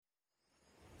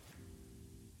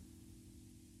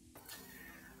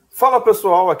Fala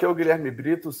pessoal, aqui é o Guilherme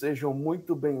Brito, sejam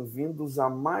muito bem-vindos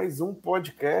a mais um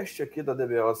podcast aqui da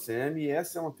DBOCM e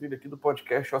essa é uma trilha aqui do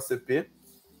podcast OCP,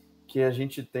 que a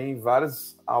gente tem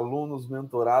vários alunos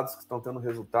mentorados que estão tendo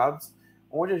resultados,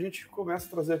 onde a gente começa a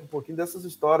trazer um pouquinho dessas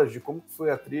histórias de como foi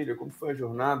a trilha, como foi a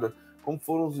jornada, como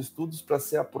foram os estudos para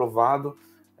ser aprovado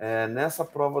nessa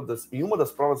prova, em uma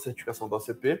das provas de certificação da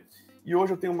OCP. E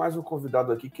hoje eu tenho mais um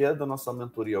convidado aqui que é da nossa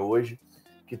mentoria hoje,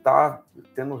 que está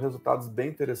tendo resultados bem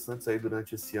interessantes aí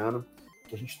durante esse ano,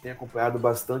 que a gente tem acompanhado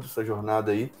bastante essa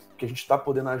jornada aí, que a gente está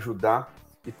podendo ajudar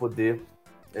e poder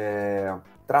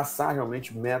traçar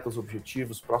realmente metas,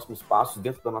 objetivos, próximos passos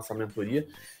dentro da nossa mentoria.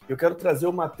 Eu quero trazer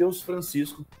o Matheus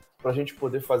Francisco para a gente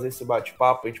poder fazer esse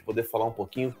bate-papo, a gente poder falar um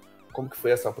pouquinho como que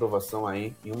foi essa aprovação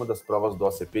aí em uma das provas do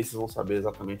OCP, vocês vão saber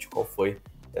exatamente qual foi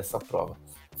essa prova.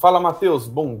 Fala, Matheus,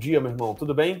 bom dia, meu irmão,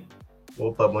 tudo bem?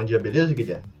 Opa, bom dia, beleza,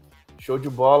 Guilherme? Show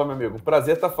de bola, meu amigo.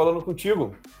 Prazer estar falando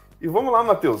contigo. E vamos lá,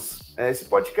 Matheus. Esse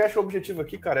podcast, o objetivo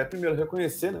aqui, cara, é primeiro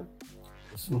reconhecer, né?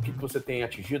 O que você tem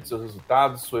atingido, seus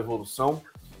resultados, sua evolução.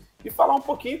 E falar um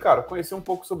pouquinho, cara, conhecer um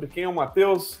pouco sobre quem é o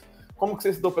Matheus, como que você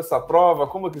estudou para essa prova,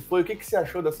 como que foi, o que você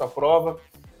achou dessa prova.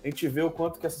 A gente vê o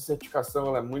quanto que essa certificação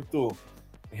ela é muito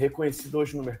reconhecida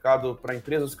hoje no mercado para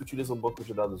empresas que utilizam banco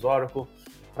de dados Oracle,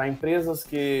 para empresas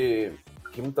que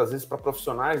muitas vezes para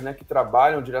profissionais, né, que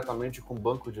trabalham diretamente com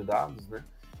banco de dados, né?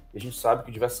 E a gente sabe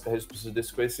que diversas carreiras precisam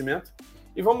desse conhecimento.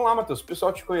 E vamos lá, Matheus, o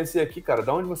pessoal te conhecer aqui, cara,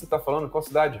 da onde você está falando, qual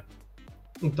cidade?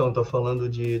 Então, estou falando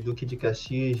de Duque de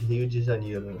Caxias, Rio de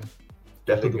Janeiro, né?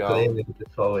 Perto do Creme, do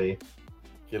pessoal aí.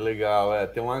 Que legal,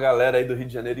 tem uma galera aí do Rio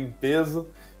de Janeiro em peso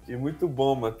e muito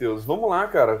bom, Matheus. Vamos lá,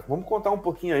 cara, vamos contar um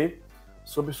pouquinho aí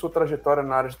sobre sua trajetória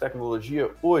na área de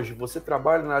tecnologia. Hoje, você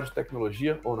trabalha na área de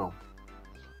tecnologia ou não?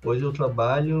 Hoje eu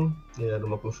trabalho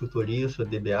numa consultoria, sou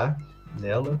DBA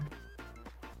nela.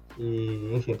 E,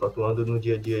 enfim, estou atuando no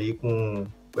dia a dia aí com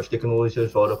as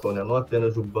tecnologias Oracle, né? Não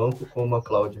apenas o banco, como a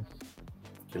cloud.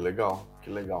 Que legal,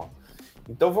 que legal.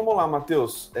 Então vamos lá,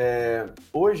 Matheus.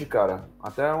 Hoje, cara,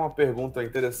 até uma pergunta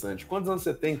interessante. Quantos anos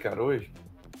você tem, cara, hoje?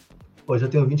 Hoje eu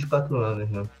tenho 24 anos,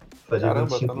 né? Caramba,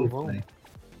 25 tá novão.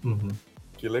 Uhum.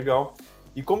 Que legal.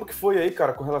 E como que foi aí,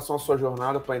 cara, com relação à sua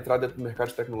jornada para entrar dentro do mercado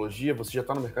de tecnologia? Você já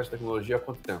está no mercado de tecnologia há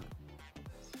quanto tempo?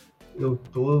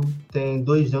 Tem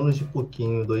 2 anos e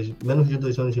pouquinho, menos de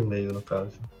 2 anos e meio, no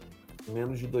caso.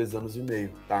 Menos de 2 anos e meio,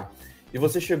 tá. E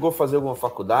você chegou a fazer alguma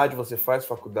faculdade? Você faz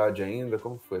faculdade ainda?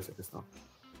 Como foi essa questão?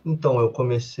 Então, eu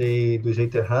comecei do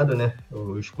jeito errado, né?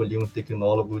 Eu escolhi um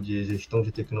tecnólogo de gestão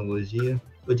de tecnologia.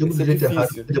 Eu digo do jeito errado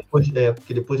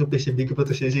porque depois eu percebi que para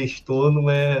você ser gestor não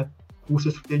é curso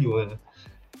superior, né?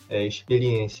 É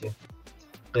experiência.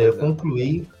 Eu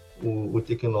concluí o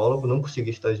tecnólogo, não consegui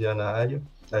estagiar na área.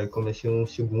 Aí comecei uma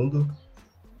segunda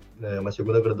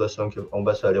graduação, que é um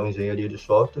bacharel em engenharia de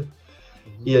software.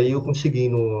 E aí eu consegui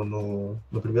no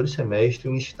primeiro semestre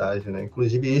um estágio, né?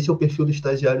 Inclusive esse é o perfil do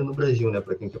estagiário no Brasil, né?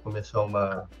 Para quem quer começar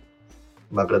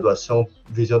uma graduação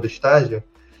visando estágio,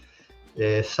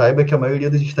 saiba que a maioria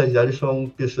dos estagiários são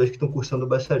pessoas que estão cursando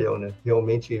bacharel, né?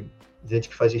 Realmente, gente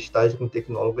que faz estágio com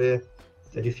tecnólogo é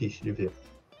difícil de ver.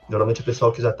 Geralmente o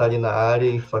pessoal que já está ali na área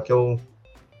e só quer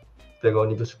pegar o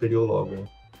nível superior logo, né?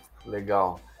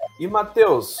 Legal. E,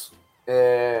 Matheus,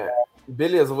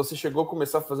 beleza, você chegou a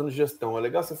começar fazendo gestão. É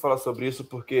legal você falar sobre isso,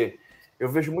 porque eu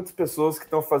vejo muitas pessoas que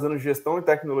estão fazendo gestão e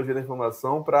tecnologia da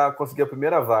informação para conseguir a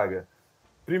primeira vaga.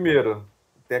 Primeiro,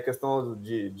 tem a questão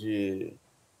de...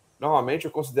 Normalmente,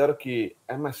 eu considero que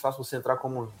é mais fácil você entrar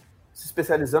se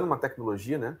especializando numa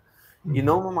tecnologia, né? E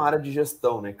não numa área de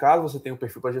gestão, né? Caso você tenha um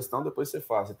perfil para gestão, depois você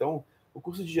faça. Então, o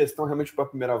curso de gestão, realmente, para a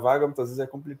primeira vaga, muitas vezes é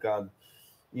complicado.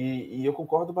 E eu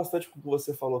concordo bastante com o que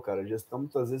você falou, cara. A gestão,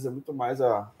 muitas vezes, é muito mais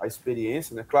a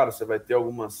experiência, né? Claro, você vai ter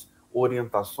algumas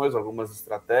orientações, algumas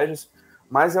estratégias,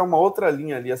 mas é uma outra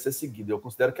linha ali a ser seguida. Eu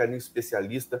considero que a linha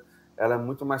especialista, ela é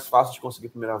muito mais fácil de conseguir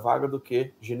primeira vaga do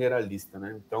que generalista,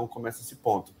 né? Então, começa esse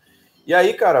ponto. E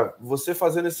aí, cara, você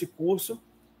fazendo esse curso,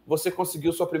 você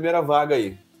conseguiu sua primeira vaga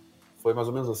aí. Foi mais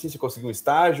ou menos assim? Você conseguiu um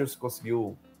estágio? Você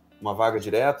conseguiu uma vaga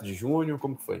direto de júnior?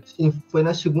 Como que foi? Sim, foi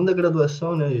na segunda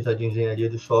graduação, né, já de engenharia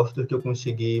de software, que eu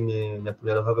consegui minha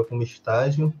primeira vaga como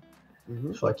estágio.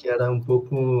 Só que era um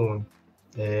pouco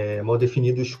mal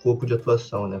definido o escopo de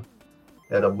atuação, né?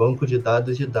 Era banco de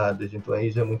dados, então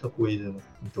aí já é muita coisa, né?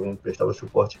 Então eu prestava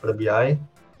suporte para BI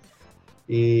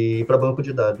e para banco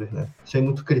de dados, né? Sem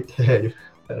muito critério,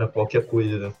 era qualquer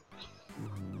coisa, né?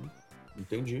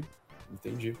 Entendi.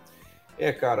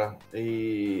 Cara,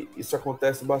 e isso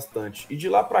acontece bastante. E de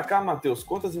lá para cá, Matheus,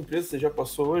 quantas empresas você já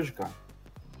passou hoje, cara?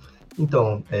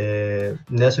 Então,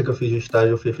 nessa que eu fiz o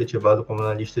estágio, eu fui efetivado como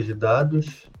analista de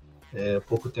dados.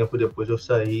 Pouco tempo depois eu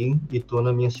saí e estou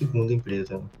na minha segunda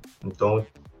empresa, né? Então,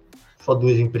 só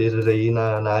 2 empresas aí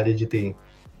na área de TI.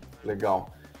 Legal.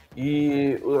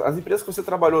 E as empresas que você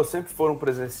trabalhou sempre foram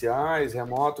presenciais,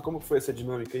 remoto? Como foi essa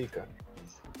dinâmica aí, cara?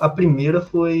 A primeira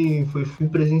foi full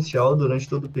presencial durante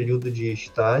todo o período de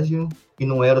estágio, e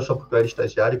não era só porque eu era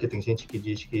estagiário, que tem gente que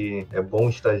diz que é bom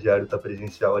estagiário estar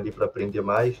presencial ali para aprender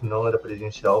mais, não era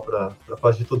presencial para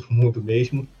quase todo mundo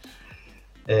mesmo.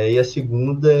 E a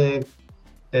segunda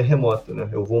é remoto, né?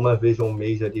 Eu vou uma vez ao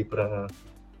mês ali para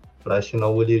assinar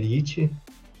o Olerite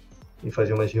e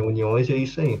fazer umas reuniões, e é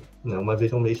isso aí, né? Uma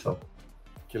vez ao mês só.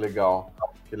 Que legal,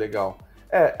 que legal.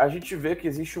 A gente vê que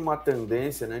existe uma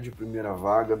tendência, né, de primeira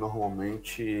vaga,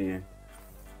 normalmente,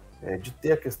 de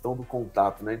ter a questão do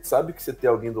contato, né? A gente sabe que você ter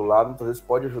alguém do lado, muitas vezes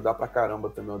pode ajudar pra caramba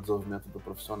também o desenvolvimento do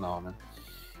profissional, né?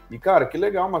 E, cara, que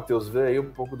legal, Matheus, ver aí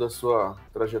um pouco da sua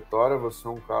trajetória. Você é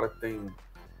um cara que tem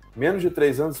menos de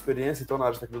 3 anos de experiência, então na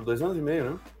área de tecnologia, 2 anos e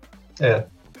meio, né? É.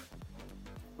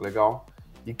 Legal.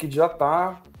 E que já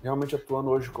está realmente atuando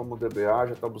hoje como DBA,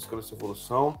 já está buscando essa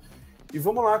evolução. E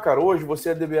vamos lá, cara. Hoje você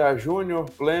é DBA júnior,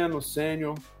 pleno,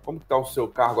 sênior. Como que está o seu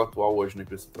cargo atual hoje na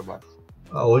empresa de trabalho?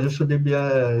 Hoje eu sou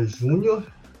DBA júnior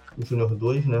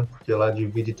 2, né? Porque lá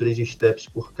divide 3 steps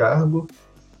por cargo.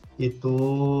 E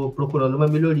tô procurando uma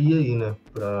melhoria aí, né?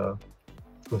 Para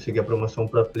conseguir a promoção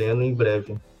para pleno em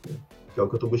breve. Que é o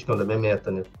que eu tô buscando, a minha meta,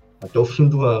 né? Até o fim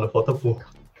do ano, falta pouco.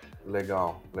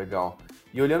 Legal, legal.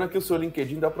 E olhando aqui o seu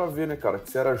LinkedIn, dá para ver, né, cara, que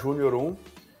você era Júnior 1,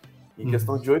 em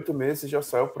questão de 8 meses você já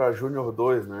saiu para Júnior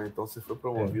 2, né? Então você foi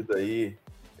promovido aí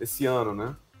esse ano,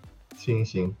 né? Sim,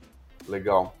 sim.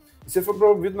 Legal. E você foi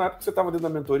promovido na época que você estava dentro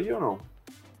da mentoria ou não?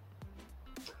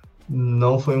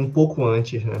 Não, foi um pouco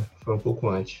antes, né? Foi um pouco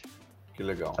antes. Que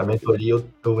legal. A mentoria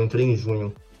eu entrei em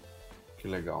junho. Que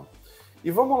legal. E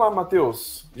vamos lá,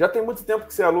 Matheus. Já tem muito tempo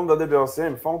que você é aluno da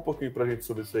DBOCM? Fala um pouquinho pra gente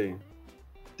sobre isso aí.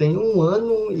 Tem 1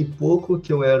 ano e pouco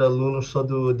que eu era aluno só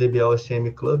do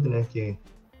DBA-OCM Club, né? Que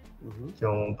é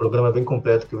um programa bem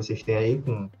completo que vocês têm aí,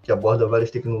 que aborda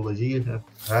várias tecnologias, né?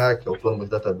 Que é o Plano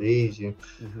Database,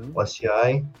 o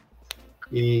OCI.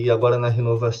 E agora na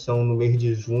renovação, no mês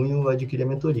de junho, eu adquiri a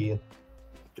mentoria.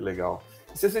 Que legal.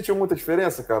 E você sentiu muita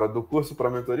diferença, cara, do curso para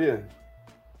a mentoria?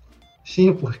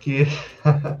 Sim, porque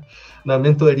na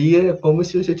mentoria é como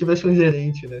se você tivesse um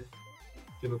gerente, né?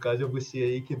 Que no caso é você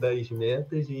aí que dá as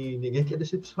metas e ninguém quer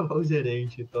decepcionar o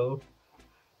gerente. Então,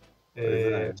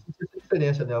 essa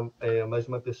diferença, né? Mais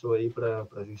uma pessoa aí para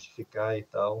justificar e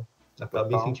tal.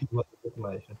 Acaba incentivando um pouco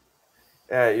mais,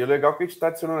 né? E o legal é que a gente está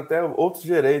adicionando até outros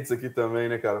gerentes aqui também,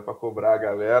 né, cara, para cobrar a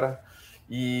galera.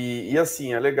 E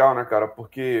assim, é legal, né, cara,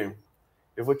 porque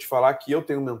eu vou te falar que eu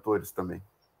tenho mentores também.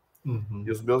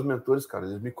 E os meus mentores, cara,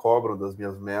 eles me cobram das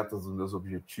minhas metas, dos meus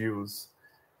objetivos,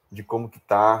 de como que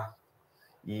tá.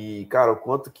 E, cara, o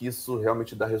quanto que isso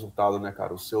realmente dá resultado, né,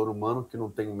 cara? O ser humano que não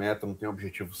tem meta, não tem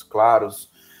objetivos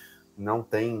claros, não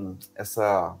tem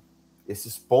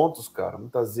esses pontos, cara,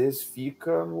 muitas vezes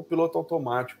fica no piloto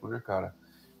automático, né, cara?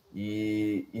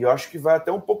 E eu acho que vai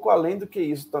até um pouco além do que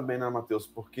isso também, né, Matheus?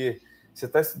 Porque você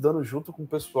está estudando junto com o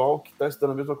pessoal que está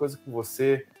estudando a mesma coisa que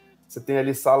você tem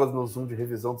ali salas no Zoom de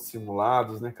revisão de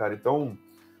simulados, né, cara? Então,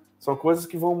 são coisas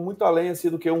que vão muito além assim,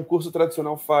 do que um curso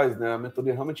tradicional faz, né? A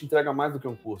mentoria realmente entrega mais do que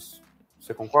um curso.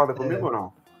 Você concorda comigo ou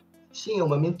não? Sim, é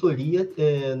uma mentoria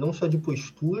não só de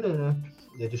postura,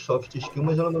 né? De soft skill,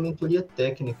 mas ela é uma mentoria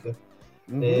técnica.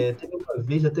 Teve uma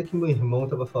vez até que meu irmão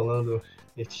estava falando,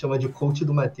 ele chama de coach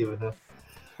do Matheus, né?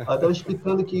 Ela estava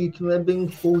explicando que não é bem um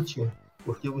coach,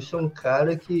 porque você é um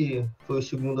cara que foi o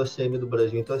segundo ACM do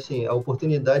Brasil. Então, assim, a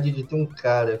oportunidade de ter um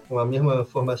cara com a mesma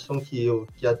formação que eu,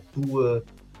 que atua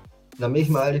na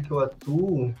mesma área que eu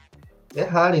atuo, é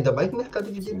rara, ainda mais no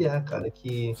mercado de DBA, cara,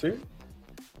 que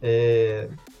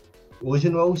hoje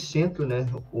não é o centro, né?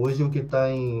 Hoje o que está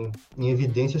em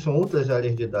evidência são outras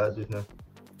áreas de dados, né?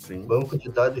 Sim. Banco de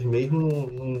dados mesmo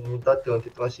não dá tanto.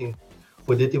 Então, assim,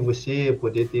 poder ter você,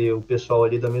 poder ter o pessoal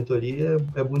ali da mentoria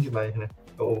é bom demais, né?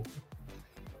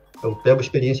 Eu pego a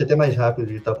experiência até mais rápido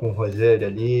de estar com o Rogério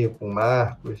ali, com o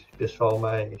Marcos, pessoal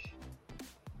mais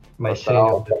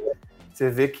sênior. Você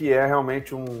vê que é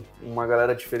realmente uma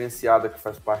galera diferenciada que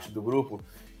faz parte do grupo.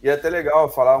 E é até legal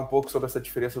falar um pouco sobre essa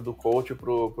diferença do coach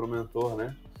pro mentor,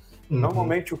 né?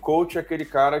 Normalmente o coach é aquele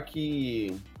cara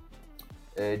que,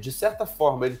 de certa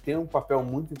forma, ele tem um papel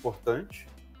muito importante.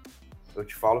 Eu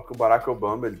te falo que o Barack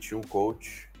Obama, ele tinha um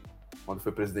coach quando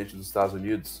foi presidente dos Estados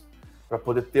Unidos, para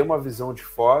poder ter uma visão de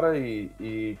fora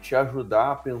e te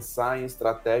ajudar a pensar em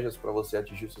estratégias para você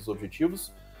atingir seus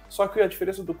objetivos. Só que a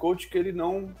diferença do coach é que ele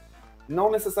não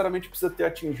necessariamente precisa ter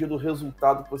atingido o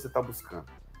resultado que você está buscando.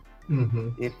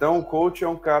 Uhum. Então, o coach é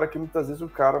um cara que muitas vezes é um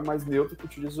cara mais neutro que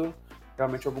utiliza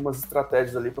realmente algumas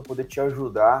estratégias ali para poder te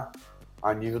ajudar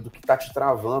a nível do que está te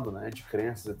travando, né, de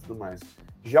crenças e tudo mais.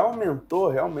 Já o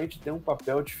mentor realmente tem um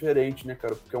papel diferente, né,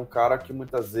 cara? Porque é um cara que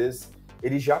muitas vezes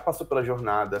ele já passou pela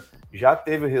jornada, já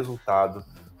teve resultado,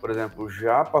 por exemplo,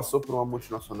 já passou por uma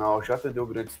multinacional, já atendeu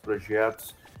grandes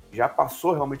projetos, já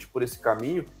passou realmente por esse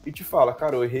caminho e te fala,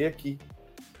 cara, eu errei aqui,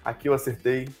 aqui eu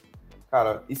acertei,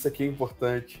 cara, isso aqui é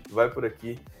importante, vai por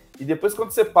aqui. E depois,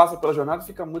 quando você passa pela jornada,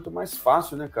 fica muito mais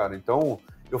fácil, né, cara? Então,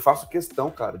 eu faço questão,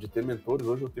 cara, de ter mentores.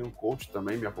 Hoje eu tenho um coach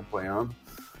também me acompanhando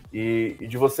e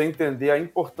de você entender a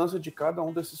importância de cada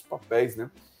um desses papéis, né?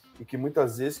 E que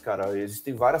muitas vezes, cara,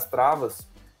 existem várias travas.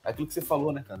 É aquilo que você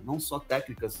falou, né, cara? Não só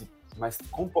técnicas, mas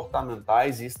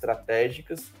comportamentais e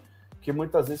estratégicas que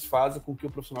muitas vezes fazem com que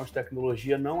o profissional de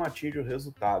tecnologia não atinja o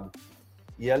resultado.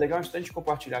 E é legal a gente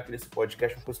compartilhar aqui nesse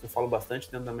podcast uma coisa que eu falo bastante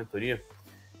dentro da mentoria,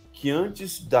 que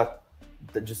antes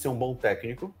de ser um bom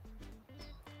técnico,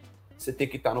 você tem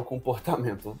que estar no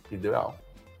comportamento ideal.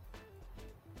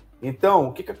 Então,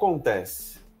 o que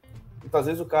acontece? Muitas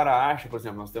vezes o cara acha, por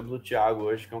exemplo, nós temos o Thiago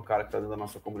hoje, que é um cara que está dentro da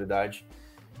nossa comunidade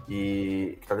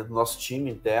e que está dentro do nosso time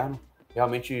interno,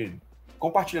 realmente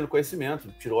compartilhando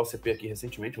conhecimento, tirou a OCP aqui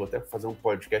recentemente, vou até fazer um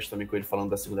podcast também com ele falando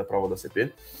da segunda prova da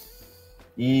OCP.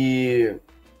 E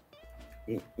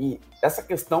essa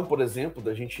questão, por exemplo,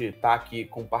 da gente estar aqui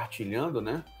compartilhando,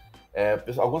 né?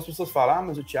 Algumas pessoas falam,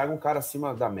 mas o Thiago é um cara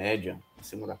acima da média,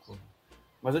 acima da curva.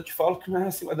 Mas eu te falo que não é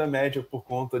acima da média por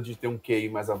conta de ter um QI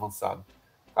mais avançado.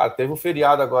 Cara, teve um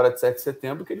feriado agora de 7 de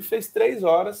setembro que ele fez 3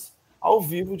 horas ao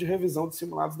vivo de revisão de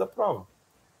simulados da prova.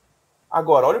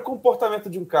 Agora, olha o comportamento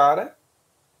de um cara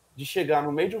de chegar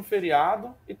no meio de um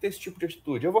feriado e ter esse tipo de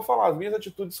atitude. Eu vou falar as minhas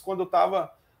atitudes quando eu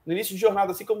estava no início de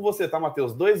jornada, assim como você, tá,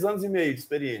 Matheus? 2 anos e meio de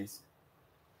experiência.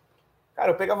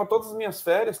 Cara, eu pegava todas as minhas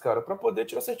férias, cara, para poder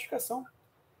tirar a certificação.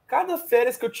 Cada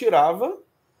férias que eu tirava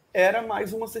era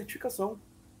mais uma certificação.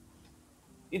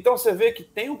 Então, você vê que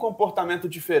tem um comportamento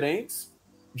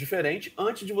diferente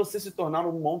antes de você se tornar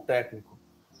um bom técnico.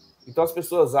 Então, as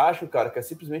pessoas acham, cara, que é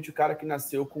simplesmente o cara que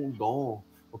nasceu com um dom,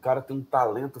 o cara tem um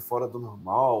talento fora do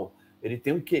normal, ele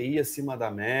tem um QI acima da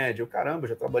média. Caramba, eu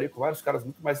já trabalhei com vários caras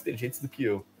muito mais inteligentes do que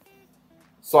eu.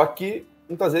 Só que,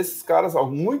 muitas vezes, esses caras,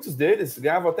 muitos deles,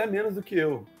 ganhavam até menos do que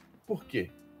eu. Por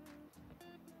quê?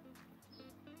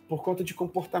 Por conta de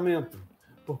comportamento,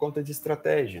 por conta de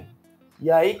estratégia. E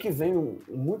aí que vem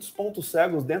muitos pontos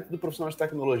cegos dentro do profissional de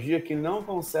tecnologia que não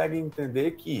conseguem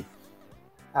entender que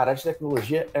a área de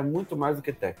tecnologia é muito mais do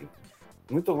que técnica.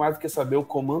 Muito mais do que saber o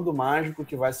comando mágico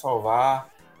que vai salvar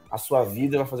a sua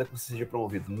vida e vai fazer com que você seja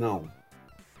promovido. Não.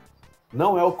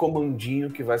 Não é o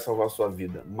comandinho que vai salvar a sua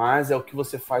vida, mas é o que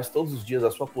você faz todos os dias, a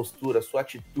sua postura, a sua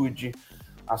atitude,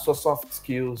 as suas soft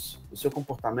skills, o seu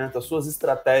comportamento, as suas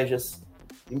estratégias.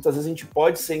 E muitas vezes a gente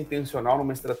pode ser intencional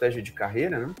numa estratégia de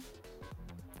carreira, né?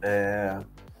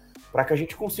 Para que a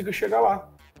gente consiga chegar lá.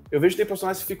 Eu vejo que tem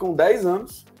profissionais que ficam 10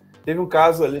 anos. Teve um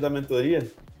caso ali da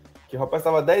mentoria que o rapaz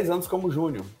estava 10 anos como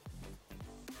júnior.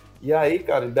 E aí,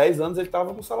 cara, em 10 anos ele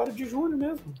estava com salário de júnior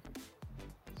mesmo.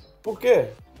 Por quê?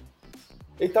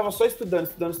 Ele estava só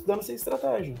estudando sem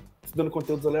estratégia. Estudando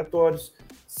conteúdos aleatórios,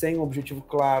 sem um objetivo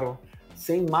claro,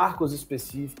 sem marcos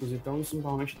específicos. Então, isso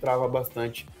normalmente trava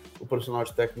bastante o profissional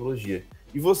de tecnologia.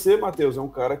 E você, Matheus, é um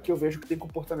cara que eu vejo que tem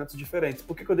comportamentos diferentes.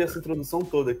 Por que eu dei essa introdução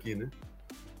toda aqui, né?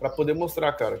 Para poder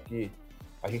mostrar, cara, que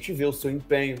a gente vê o seu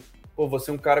empenho. Pô,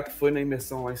 você é um cara que foi na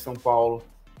imersão lá em São Paulo.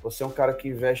 Você é um cara que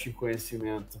investe em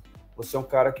conhecimento. Você é um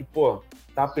cara que, pô,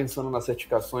 tá pensando nas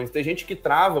certificações. Tem gente que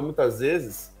trava, muitas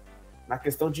vezes, na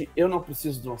questão de eu não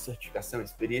preciso de uma certificação, a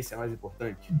experiência é mais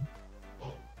importante.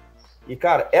 E,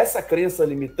 cara, essa crença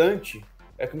limitante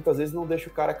é que muitas vezes não deixa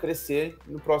o cara crescer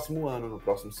no próximo ano, no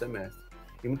próximo semestre.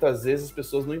 E muitas vezes as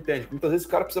pessoas não entendem. Muitas vezes o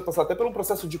cara precisa passar até por um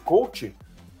processo de coach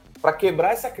para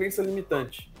quebrar essa crença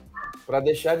limitante. Para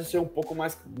deixar de ser um pouco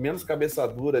menos cabeça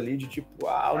dura ali, de tipo,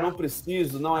 eu não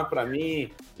preciso, não é para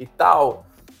mim e tal.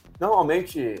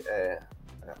 Normalmente,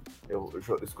 eu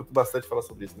escuto bastante falar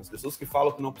sobre isso, né? As pessoas que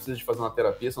falam que não precisam de fazer uma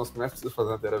terapia são as que mais precisam fazer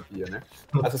uma terapia, né?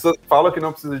 As pessoas que falam que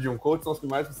não precisam de um coach são as que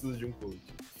mais precisam de um coach.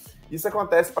 Isso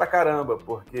acontece pra caramba,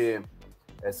 porque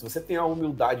se você tem a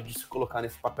humildade de se colocar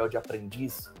nesse papel de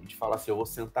aprendiz e de falar assim, eu vou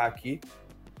sentar aqui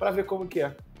para ver como que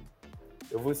é.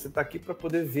 Eu vou sentar aqui para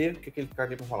poder ver o que aquele cara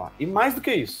tem para falar. E mais do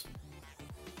que isso,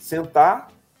 sentar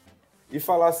e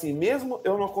falar assim, mesmo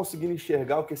eu não conseguindo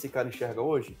enxergar o que esse cara enxerga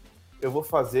hoje, eu vou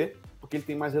fazer porque ele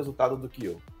tem mais resultado do que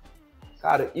eu.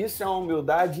 Cara, isso é uma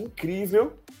humildade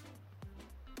incrível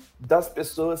das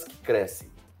pessoas que crescem,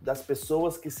 das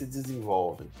pessoas que se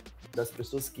desenvolvem, das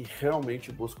pessoas que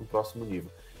realmente buscam o próximo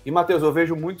nível. E, Matheus, eu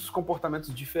vejo muitos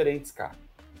comportamentos diferentes, cara,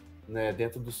 né,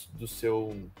 dentro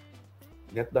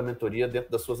dentro da mentoria,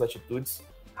 dentro das suas atitudes,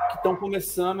 que estão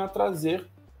começando a trazer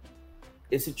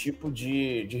esse tipo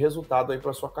de resultado aí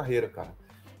para sua carreira, cara.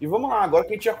 E vamos lá, agora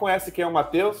que a gente já conhece quem é o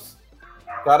Matheus,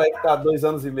 cara aí que está há 2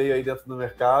 anos e meio aí dentro do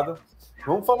mercado,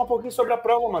 vamos falar um pouquinho sobre a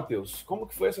prova, Matheus. Como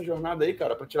que foi essa jornada aí,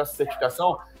 cara, para tirar essa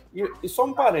certificação? E só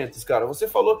um parênteses, cara, você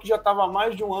falou que já estava há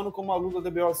mais de um ano como aluno da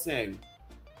DBOCM.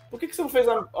 Por que você não fez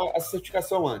a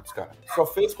certificação antes, cara? Só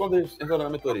fez quando entrou na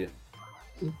mentoria?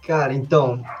 Cara,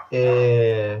 então,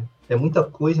 é muita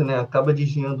coisa, né? Acaba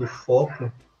desviando o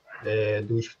foco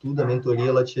do estudo. A mentoria,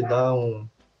 ela te dá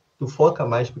tu foca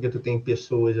mais porque tu tem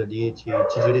pessoas ali te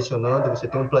direcionando, você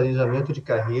tem um planejamento de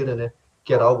carreira, né?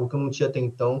 Que era algo que eu não tinha até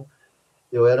então.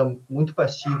 Eu era muito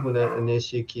passivo, né,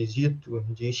 nesse quesito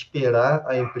de esperar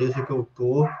a empresa que eu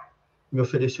tô me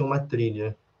oferecer uma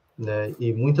trilha, né?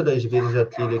 E muitas das vezes a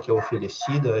trilha que é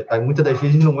oferecida, muitas das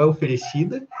vezes não é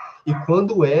oferecida, e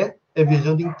quando é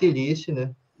visando interesse,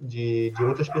 né, de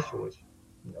outras pessoas.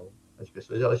 Então, as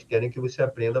pessoas, elas querem que você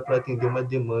aprenda para atender uma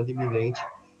demanda iminente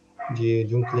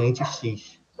de um cliente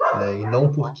X, né? E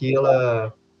não porque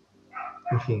ela,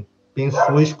 enfim,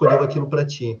 pensou e escolheu aquilo para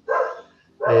ti.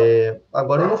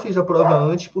 Agora, eu não fiz a prova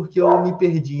antes porque eu me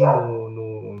perdi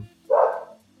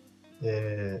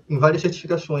em várias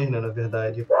certificações, né, na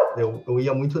verdade. Eu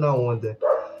ia muito na onda.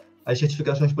 As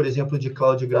certificações, por exemplo, de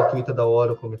cloud gratuita da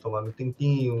Oracle me tomaram um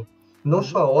tempinho. Não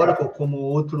só a Oracle, como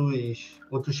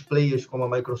outros players, como a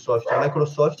Microsoft. A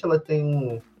Microsoft, ela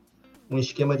tem um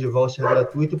esquema de voucher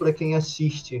gratuito para quem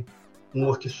assiste um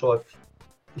workshop.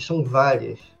 E são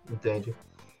várias, entende?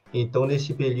 Então,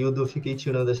 nesse período, eu fiquei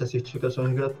tirando essas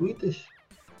certificações gratuitas.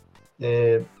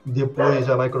 Depois,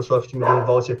 a Microsoft me deu um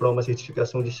voucher para uma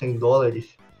certificação de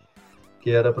 $100,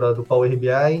 que era do Power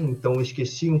BI. Então, eu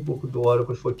esqueci um pouco do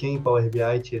Oracle, foquei em Power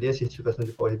BI, tirei a certificação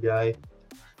de Power BI.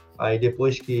 Aí,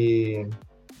 depois que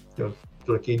eu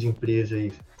troquei de empresa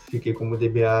e fiquei como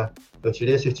DBA, eu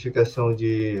tirei a certificação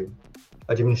de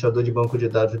administrador de banco de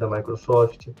dados da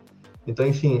Microsoft. Então,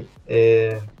 enfim,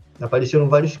 apareceram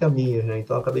vários caminhos, né?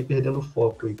 Então, eu acabei perdendo o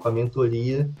foco. E com a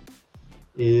mentoria,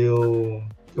 eu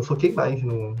foquei mais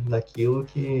naquilo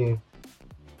que,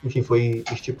 enfim, foi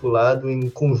estipulado em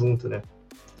conjunto, né?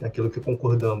 Aquilo que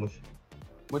concordamos.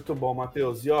 Muito bom,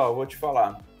 Matheus. E, ó, eu vou te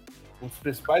falar. Um dos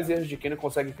principais erros de quem não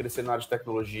consegue crescer na área de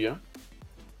tecnologia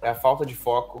é a falta de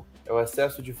foco, é o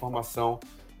excesso de informação,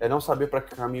 é não saber para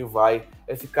que caminho vai,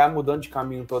 é ficar mudando de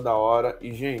caminho toda hora.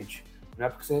 E, gente, não é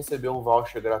porque você recebeu um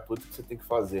voucher gratuito que você tem que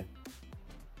fazer.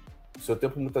 O seu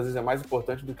tempo, muitas vezes, é mais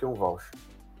importante do que um voucher.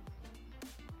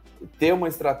 Ter uma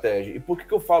estratégia. E por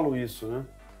que eu falo isso, né?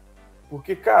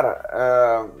 Porque,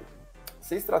 cara,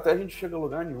 sem estratégia a gente chega a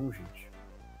lugar nenhum, gente.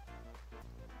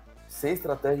 Sem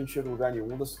estratégia a gente chega a lugar nenhum.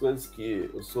 Uma das coisas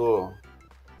que eu sou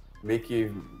meio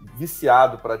que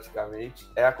viciado praticamente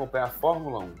é acompanhar a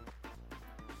Fórmula 1.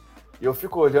 E eu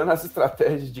fico olhando as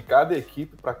estratégias de cada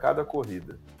equipe para cada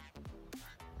corrida.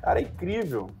 Cara, é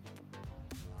incrível.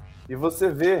 E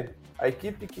você vê a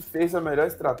equipe que fez a melhor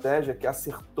estratégia, que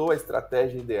acertou a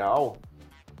estratégia ideal,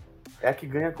 é a que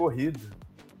ganha a corrida.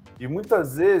 E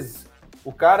muitas vezes,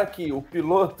 o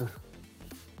piloto,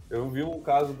 eu vi um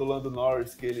caso do Lando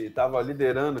Norris, que ele estava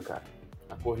liderando, cara,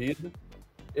 a corrida,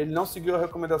 ele não seguiu a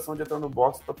recomendação de entrar no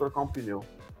box para trocar um pneu.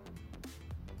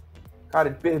 Cara,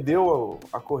 ele perdeu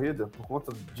a corrida por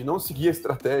conta de não seguir a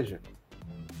estratégia.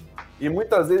 E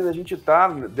muitas vezes a gente está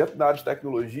dentro da área de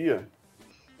tecnologia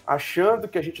achando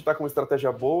que a gente está com uma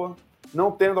estratégia boa,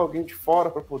 não tendo alguém de fora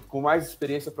com mais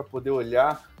experiência para poder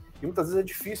olhar. E muitas vezes é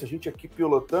difícil a gente aqui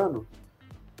pilotar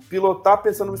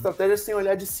pensando numa estratégia sem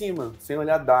olhar de cima, sem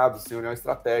olhar dados, sem olhar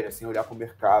estratégia, sem olhar para o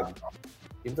mercado.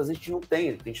 E muitas vezes a gente não tem,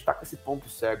 a gente está com esse ponto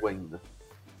cego ainda.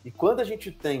 E quando a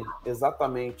gente tem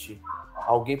exatamente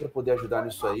alguém para poder ajudar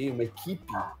nisso aí, uma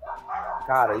equipe,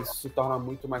 cara, isso se torna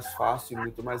muito mais fácil e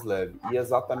muito mais leve. E é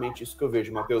exatamente isso que eu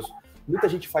vejo, Matheus. Muita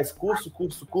gente faz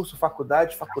curso,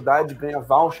 faculdade, ganha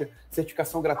voucher,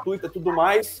 certificação gratuita, tudo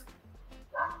mais,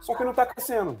 só que não está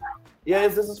crescendo. E aí,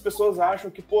 às vezes, as pessoas acham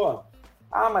que,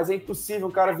 mas é impossível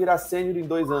um cara virar sênior em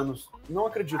 2 anos. Não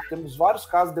acredito. Temos vários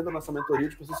casos dentro da nossa mentoria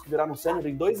de pessoas que viraram sênior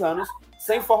em 2 anos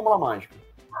sem fórmula mágica.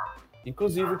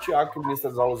 Inclusive, o Thiago, que ministra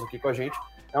as aulas aqui com a gente,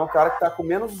 é um cara que está com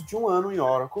menos de 1 ano em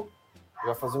Oracle,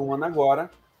 vai fazer 1 ano agora,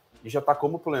 e já está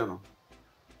como pleno.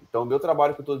 Então, o meu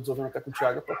trabalho que eu estou desenvolvendo até com o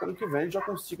Thiago é para que ano que vem já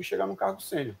consiga chegar num cargo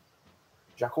sênior.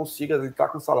 Já consiga estar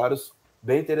com salários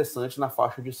bem interessantes na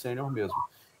faixa de sênior mesmo.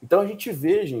 Então, a gente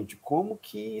vê, gente, como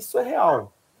que isso é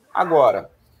real. Agora,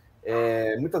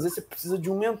 muitas vezes você precisa de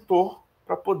um mentor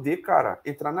para poder, cara,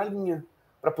 entrar na linha.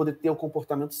 para poder ter o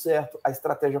comportamento certo, a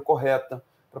estratégia correta,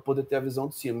 para poder ter a visão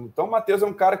de cima. Então, o Matheus é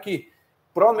um cara que,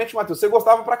 provavelmente, Matheus, você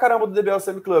gostava pra caramba do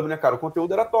DBLCM Club, né, cara? O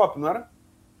conteúdo era top, não era?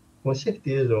 Com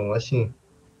certeza, assim,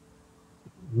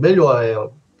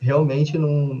 melhor, realmente eu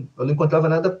não encontrava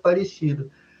nada parecido.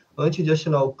 Antes de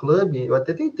assinar o clube, eu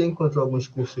até tentei encontrar alguns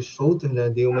cursos soltos, né?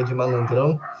 Dei uma de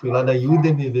malandrão, fui lá na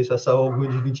Udemy ver se achava algum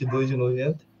de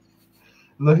R$22,90.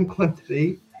 Não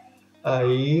encontrei,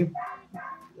 aí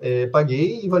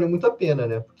paguei e valeu muito a pena,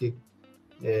 né? Porque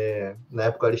na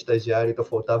época eu era estagiário, então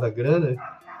faltava grana,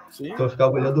 Sim. então eu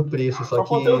ficava olhando o preço. Só que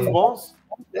conteúdos bons.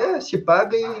 se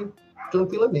paga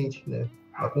tranquilamente, né?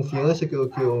 A confiança que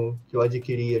eu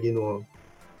adquiri ali no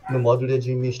módulo de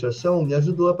administração me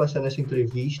ajudou a passar nessa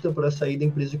entrevista para sair da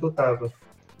empresa que eu estava,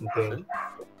 entende?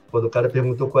 Quando o cara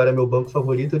perguntou qual era meu banco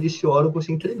favorito, eu disse Oracle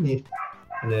sem tremer,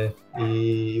 né?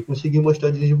 E consegui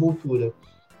mostrar desenvoltura.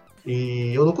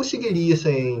 E eu não conseguiria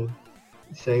sem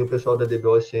o pessoal da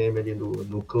DBOCM ali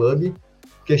no clube,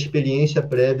 porque a experiência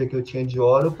prévia que eu tinha de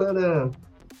Oracle era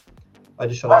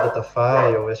adicionar data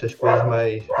file, essas coisas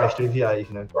mais triviais,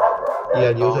 né? E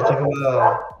ali eu já tive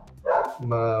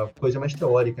uma coisa mais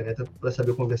teórica, né? Para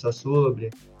saber conversar sobre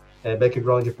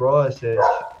background process,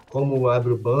 como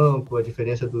abre o banco, a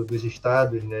diferença dos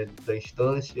estados, né? Da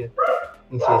instância.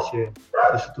 Enfim,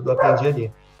 isso tudo eu aprendi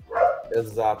ali.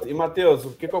 Exato. E, Matheus,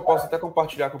 o que eu posso até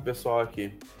compartilhar com o pessoal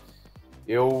aqui?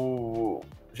 Eu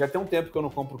já tem um tempo que eu não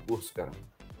compro curso, cara.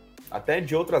 Até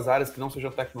de outras áreas que não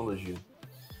sejam tecnologia.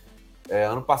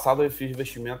 Ano passado eu fiz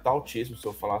investimento altíssimo, se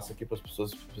eu falasse aqui para as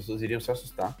pessoas iriam se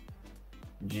assustar.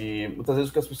 Muitas vezes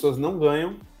o que as pessoas não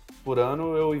ganham por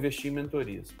ano, eu investi em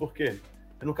mentorias. Por quê?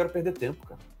 Eu não quero perder tempo,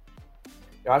 cara.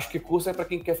 Eu acho que curso é para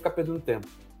quem quer ficar perdendo tempo.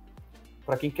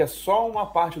 Para quem quer só uma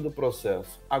parte do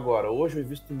processo. Agora, hoje eu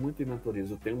invisto muito em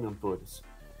mentorias, eu tenho mentores.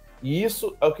 E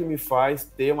isso é o que me faz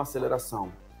ter uma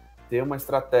aceleração, ter uma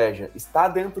estratégia, estar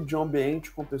dentro de um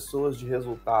ambiente com pessoas de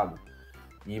resultado.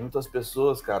 E muitas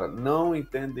pessoas, cara, não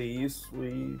entendem isso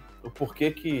e o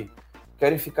porquê que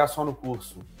querem ficar só no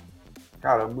curso.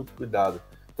 Cara, muito cuidado.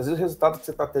 Às vezes o resultado que você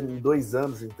está tendo em 2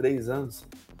 anos, em 3 anos,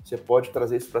 você pode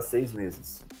trazer isso para 6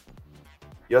 meses.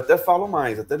 E eu até falo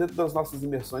mais, até dentro das nossas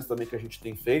imersões também que a gente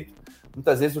tem feito,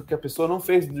 muitas vezes o que a pessoa não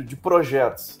fez de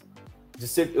projetos.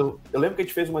 Eu lembro que a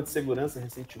gente fez uma de segurança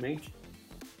recentemente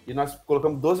e nós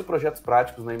colocamos 12 projetos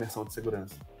práticos na imersão de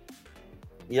segurança.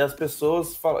 E as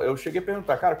pessoas falam, eu cheguei a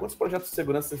perguntar, cara, quantos projetos de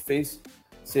segurança você fez,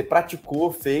 você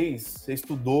praticou, fez, você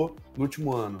estudou no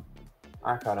último ano?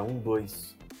 Ah, cara, 1,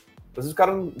 2. Às vezes o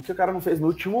que o cara não fez no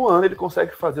último ano, ele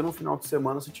consegue fazer no final de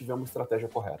semana se tiver uma estratégia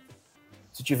correta.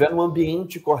 Se tiver no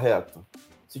ambiente correto.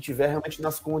 Se tiver realmente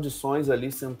nas condições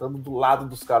ali, sentando do lado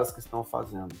dos caras que estão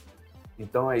fazendo.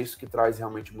 Então é isso que traz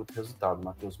realmente muito resultado,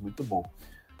 Matheus. Muito bom.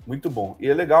 Muito bom. E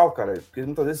é legal, cara, porque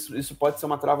muitas vezes isso pode ser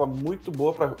uma trava muito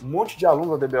boa para um monte de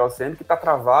alunos da DBOCM que está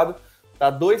travado, está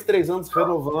 2, 3 anos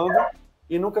renovando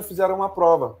e nunca fizeram uma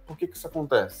prova. Por que isso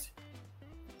acontece?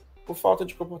 Por falta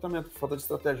de comportamento, por falta de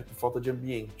estratégia, por falta de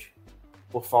ambiente,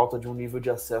 por falta de um nível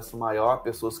de acesso maior a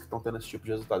pessoas que estão tendo esse tipo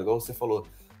de resultado. Igual você falou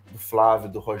do Flávio,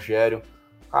 do Rogério.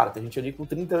 Cara, tem gente ali com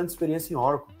 30 anos de experiência em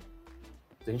Oracle.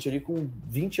 Tem gente ali com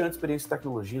 20 anos de experiência em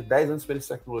tecnologia, 10 anos de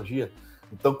experiência em tecnologia.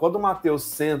 Então, quando o Matheus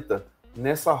senta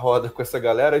nessa roda com essa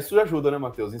galera, isso ajuda, né,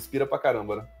 Matheus? Inspira pra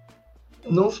caramba, né?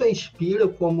 Não só inspira,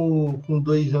 como com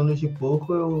 2 anos e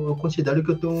pouco, eu considero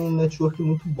que eu tenho um network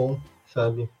muito bom,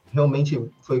 sabe? Realmente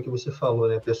foi o que você falou,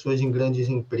 né? Pessoas em grandes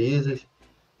empresas.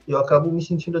 Eu acabo me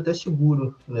sentindo até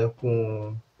seguro, né?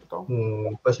 Com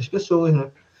essas pessoas, né?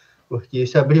 Porque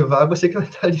se abrir vaga, você que vai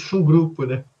estar ali no grupo,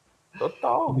 né?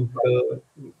 Total. Então,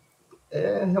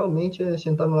 realmente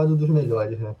sentar no lado dos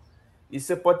melhores, né? E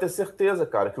você pode ter certeza,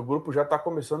 cara, que o grupo já está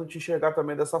começando a te enxergar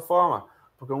também dessa forma.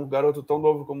 Porque um garoto tão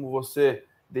novo como você,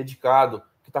 dedicado,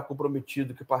 que está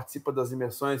comprometido, que participa das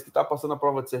imersões, que está passando a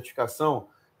prova de certificação,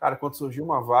 cara, quando surgir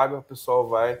uma vaga, o pessoal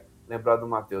vai lembrar do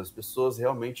Matheus. As pessoas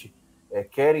realmente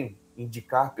querem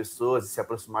indicar pessoas e se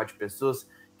aproximar de pessoas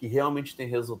que realmente têm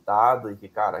resultado e que,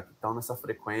 cara, que estão nessa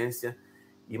frequência.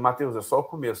 E, Matheus, é só o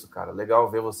começo, cara.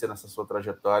 Legal ver você nessa sua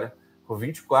trajetória com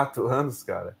 24 anos,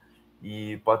 cara.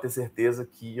 E pode ter certeza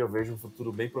que eu vejo um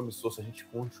futuro bem promissor se a gente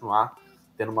continuar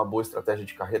tendo uma boa estratégia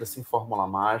de carreira, sem fórmula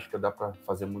mágica, dá para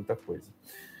fazer muita coisa.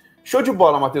 Show de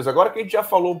bola, Matheus. Agora que a gente já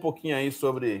falou um pouquinho aí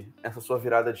sobre essa sua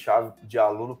virada de chave de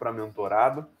aluno para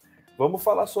mentorado, vamos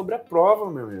falar sobre a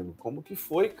prova, meu amigo. Como que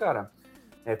foi, cara?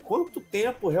 Quanto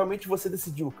tempo realmente você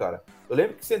decidiu, cara? Eu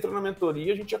lembro que você entrou na mentoria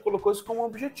e a gente já colocou isso como um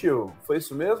objetivo. Foi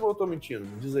isso mesmo ou eu tô mentindo?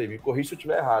 Me diz aí, me corrija se eu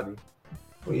estiver errado, hein?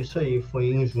 Foi isso aí, foi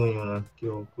em junho, né? Que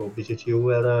o objetivo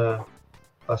era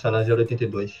passar na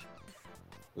 082.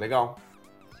 Legal.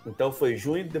 Então foi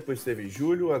junho, depois teve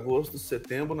julho, agosto,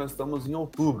 setembro, nós estamos em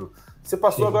outubro. Você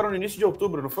passou agora no início de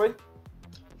outubro, não foi?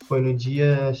 Foi no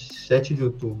dia 7 de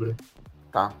outubro.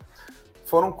 Tá.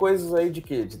 Foram coisas aí de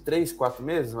quê? De 3, 4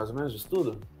 meses, mais ou menos, de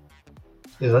estudo?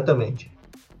 Exatamente.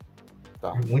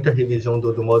 Tá. Muita revisão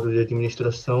do módulo de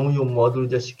administração e o módulo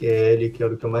de SQL, que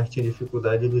era o que eu mais tinha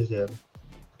dificuldade do zero.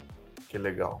 Que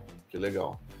legal, que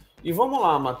legal. E vamos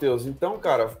lá, Matheus. Então,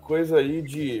 cara, coisa aí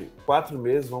de 4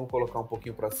 meses, vamos colocar um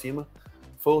pouquinho para cima.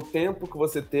 Foi o tempo que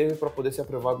você teve para poder ser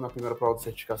aprovado na primeira prova de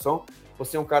certificação.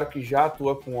 Você é um cara que já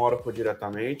atua com Oracle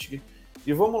diretamente.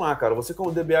 E vamos lá, cara, você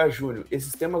como DBA Júnior,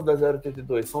 esses temas da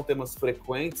 082 são temas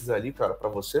frequentes ali, cara, para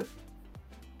você?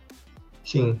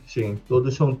 Sim.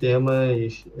 Todos são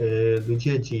temas do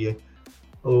dia a dia.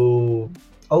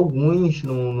 Alguns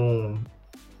não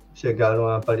chegaram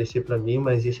a aparecer para mim,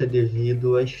 mas isso é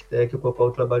devido à stack com a qual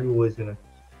eu trabalho hoje, né?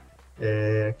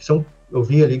 Eu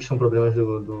vi ali que são problemas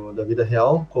da vida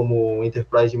real, como o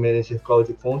Enterprise Manager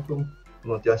Cloud Control,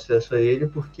 não ter acesso a ele,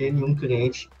 porque nenhum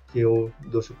cliente que eu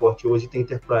dou suporte hoje tem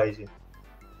Enterprise.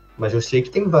 Mas eu sei que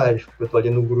tem vários, porque eu estou ali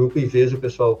no grupo e vejo o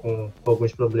pessoal com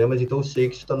alguns problemas, então eu sei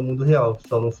que isso está no mundo real,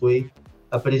 só não foi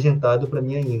apresentado para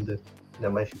mim ainda, né?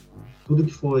 Mas tudo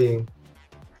que foi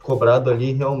cobrado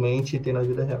ali realmente tem na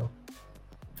vida real.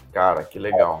 Cara, que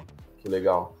legal, que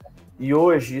legal. E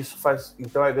hoje isso faz,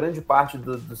 então é grande parte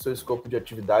do seu escopo de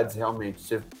atividades realmente.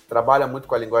 Você trabalha muito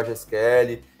com a linguagem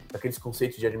SQL, aqueles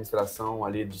conceitos de administração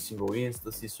ali de single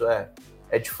instance, isso é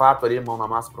de fato ali mão na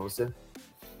massa para você?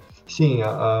 Sim,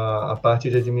 a parte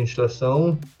de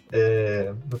administração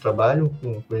eu trabalho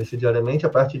com isso diariamente, a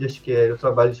parte de SQL eu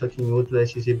trabalho isso aqui em outro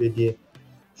SGBD,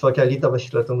 só que ali estava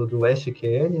se tratando do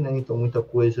SQL, né? Então muita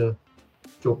coisa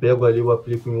que eu pego ali eu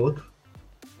aplico em outro.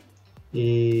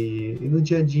 E no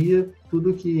dia a dia,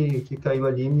 tudo que caiu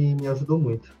ali me ajudou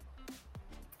muito.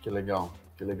 Que legal,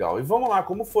 que legal. E vamos lá,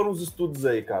 como foram os estudos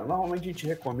aí, cara? Normalmente a gente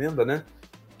recomenda, né,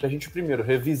 que a gente primeiro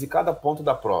revise cada ponto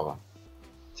da prova.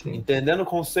 Sim. Entendendo o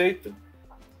conceito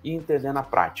e entendendo a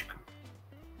prática.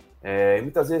 E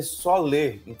muitas vezes só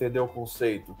ler, entender o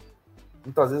conceito.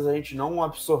 Muitas vezes a gente não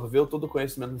absorveu todo o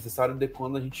conhecimento necessário de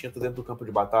quando a gente entra dentro do campo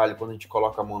de batalha, quando a gente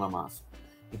coloca a mão na massa.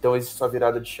 Então existe essa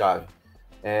virada de chave.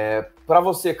 Para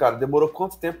você, cara, demorou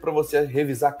quanto tempo para você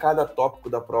revisar cada tópico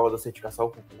da prova da certificação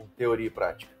com teoria e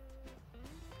prática?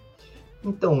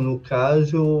 Então, no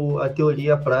caso, a teoria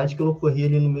e a prática eu ocorri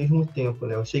ali no mesmo tempo,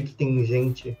 né? Eu sei que tem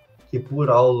gente que por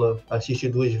aula assiste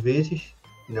 2 vezes,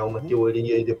 né? Uma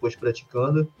teoria e depois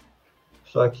praticando,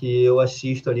 só que eu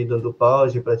assisto ali dando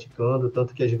pausa e praticando,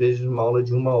 tanto que às vezes uma aula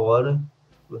de 1 hora,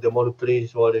 eu demoro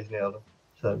 3 horas nela,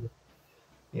 sabe?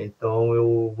 Então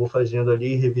eu vou fazendo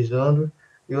ali, revisando.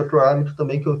 E outro hábito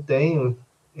também que eu tenho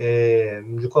é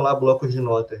de colar blocos de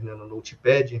notas, né, no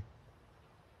Notepad,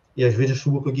 e às vezes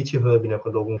subo para o GitHub, né,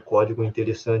 quando algum código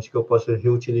interessante que eu possa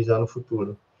reutilizar no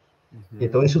futuro.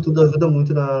 Então isso tudo ajuda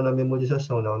muito na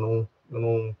memorização, né? Eu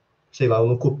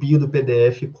não copio do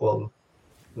PDF e colo.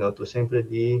 Né? Eu estou sempre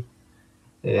ali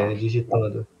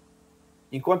digitando.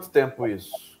 Em quanto tempo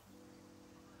isso?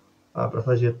 Para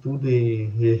fazer tudo e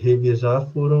revisar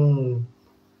foram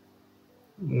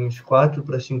uns 4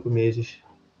 para 5 meses,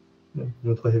 né,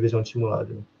 junto com a revisão de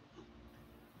simulado. Né?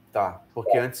 Tá,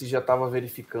 porque antes você já estava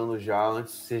verificando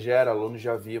antes você já era aluno,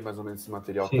 já via mais ou menos esse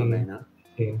material também, né?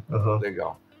 Sim,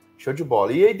 Legal. Show de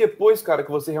bola. E aí depois, cara,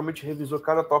 que você realmente revisou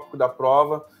cada tópico da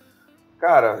prova,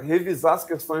 cara, revisar as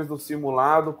questões do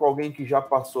simulado com alguém que já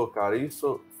passou, cara,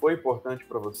 isso foi importante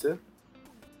para você?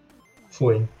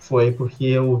 Foi porque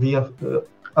eu vi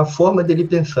a forma dele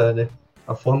pensar, né?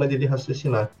 A forma dele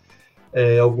raciocinar.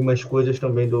 Algumas coisas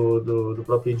também do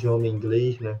próprio idioma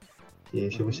inglês, né? Que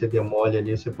se você demole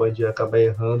ali, você pode acabar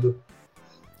errando.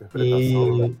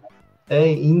 E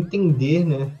entender,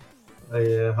 né?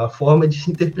 A forma de se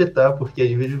interpretar, porque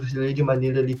às vezes você lê de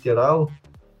maneira literal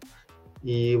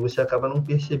e você acaba não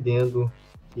percebendo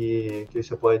que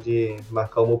você pode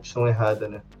marcar uma opção errada,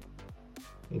 né?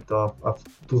 Então,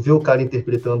 tu vê o cara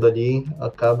interpretando ali,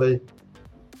 acaba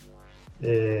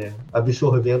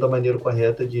absorvendo a maneira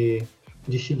correta de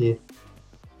seguir.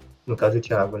 No caso, o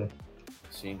Thiago, né?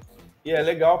 Sim. E é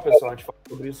legal, pessoal, a gente falar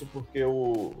sobre isso porque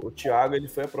o Thiago, ele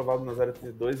foi aprovado na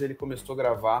 032 e ele começou a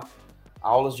gravar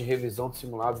aulas de revisão de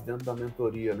simulados dentro da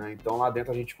mentoria, né? Então, lá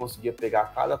dentro a gente conseguia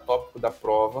pegar cada tópico da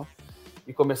prova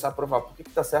e começar a provar por que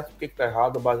está certo, por que está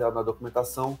errado, baseado na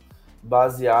documentação,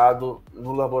 baseado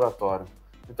no laboratório.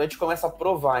 Então, a gente começa a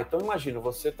provar. Então, imagina,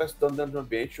 você está estudando dentro do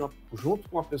ambiente junto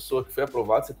com uma pessoa que foi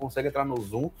aprovada, você consegue entrar no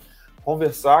Zoom,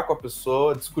 conversar com a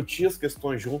pessoa, discutir as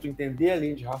questões junto, entender a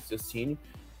linha de raciocínio.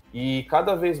 E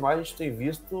cada vez mais a gente tem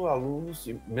visto alunos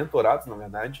mentorados, na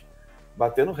verdade,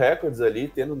 batendo recordes ali,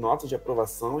 tendo notas de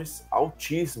aprovações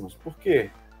altíssimas. Por quê?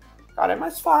 Cara, é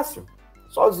mais fácil.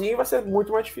 Sozinho vai ser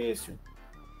muito mais difícil.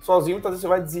 Sozinho, muitas vezes você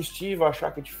vai desistir, vai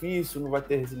achar que é difícil, não vai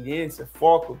ter resiliência,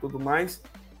 foco, tudo mais.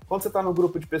 Quando você está no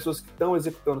grupo de pessoas que estão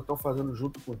executando, estão fazendo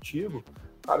junto contigo,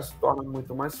 cara, se torna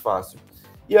muito mais fácil.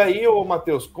 E aí,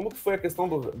 Matheus, como que foi a questão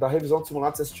da revisão de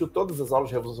simulados? Você assistiu todas as aulas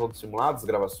de revisão de simulados,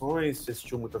 gravações? Você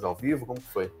assistiu muitas ao vivo? Como que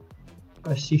foi?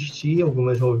 Assisti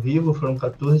algumas ao vivo, foram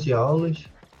 14 aulas.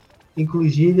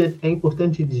 Inclusive, é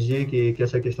importante dizer que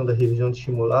essa questão da revisão de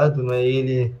simulado não é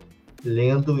ele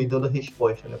lendo e dando a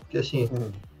resposta, né? Porque, assim,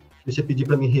 se você pedir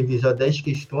para me revisar 10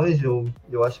 questões,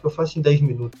 eu acho que eu faço em 10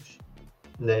 minutos.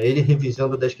 Né? Ele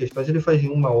revisando 10 questões, ele faz em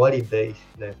 1h10,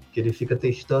 né? Porque ele fica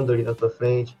testando ali na tua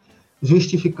frente,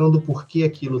 justificando por que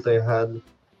aquilo está errado,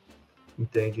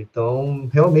 entende? Então,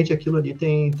 realmente aquilo ali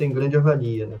tem grande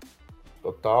avalia, né?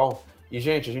 Total. E,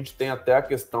 gente, a gente tem até a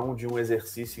questão de um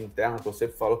exercício interno, que eu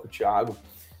sempre falo com o Thiago,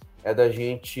 é da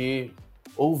gente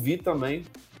ouvir também.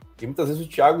 E muitas vezes o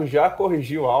Thiago já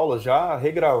corrigiu aulas, já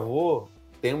regravou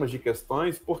temas de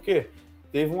questões, porque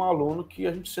teve um aluno que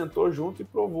a gente sentou junto e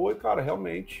provou, e, cara,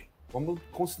 realmente, vamos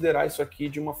considerar isso aqui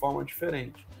de uma forma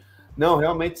diferente. Não,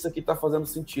 realmente isso aqui está fazendo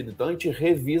sentido. Então, a gente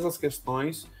revisa as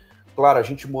questões, claro, a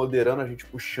gente moderando, a gente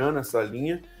puxando essa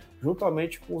linha,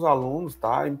 juntamente com os alunos,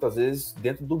 tá? E muitas vezes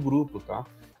dentro do grupo, tá?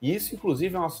 E isso,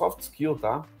 inclusive, é uma soft skill,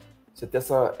 tá? Você ter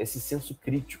esse senso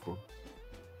crítico.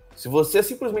 Se você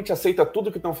simplesmente aceita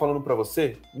tudo que estão falando para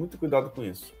você, muito cuidado com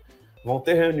isso. Vão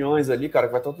ter reuniões ali, cara,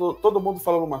 que vai estar todo mundo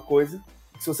falando uma coisa,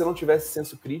 se você não tiver esse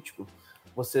senso crítico,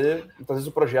 muitas vezes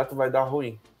o projeto vai dar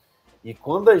ruim. E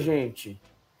quando a gente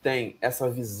tem essa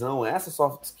visão, essa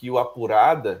soft skill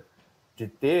apurada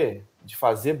de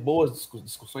fazer boas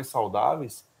discussões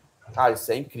saudáveis, cara,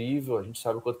 isso é incrível, a gente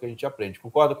sabe o quanto que a gente aprende.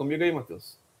 Concorda comigo aí,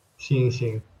 Matheus?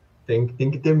 Sim. Tem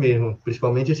que ter mesmo,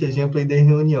 principalmente esse exemplo aí da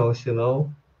reunião,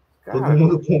 senão cara, todo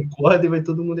mundo concorda e vai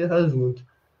todo mundo errar junto.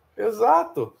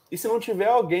 Exato. E se não tiver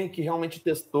alguém que realmente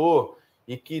testou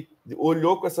e que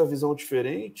olhou com essa visão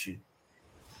diferente,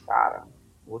 cara,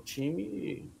 o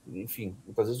time, enfim,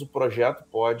 muitas vezes o projeto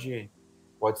pode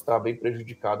estar bem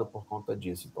prejudicado por conta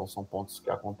disso. Então, são pontos que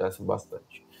acontecem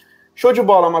bastante. Show de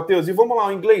bola, Matheus. E vamos lá,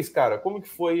 o inglês, cara. Como que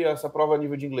foi essa prova a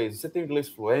nível de inglês? Você tem inglês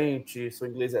fluente? Seu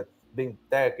inglês é bem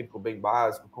técnico, bem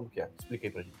básico? Como que é? Explica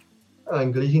aí pra gente.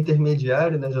 Inglês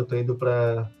intermediário, né? Já estou indo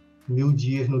para 1000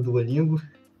 dias no Duolingo.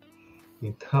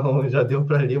 Então, já deu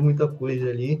para ler muita coisa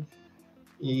ali.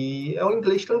 E é um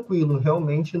inglês tranquilo.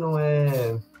 Realmente não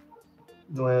é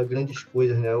grandes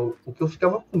coisas, né? O que eu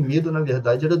ficava com medo, na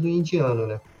verdade, era do indiano,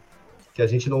 né? Que a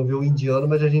gente não vê o indiano,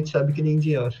 mas a gente sabe que ele é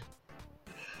indiano.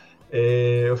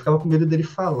 Eu ficava com medo dele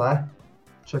falar,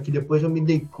 só que depois eu me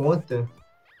dei conta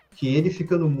que ele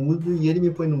fica no mudo e ele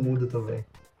me põe no mudo também,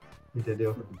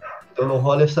 entendeu? Então não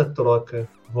rola essa troca,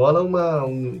 rola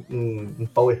um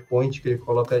PowerPoint que ele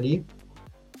coloca ali,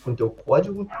 com o teu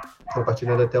código,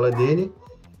 compartilhando a tela dele,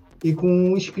 e com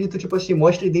um escrito tipo assim,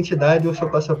 mostra a identidade ou seu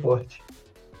passaporte.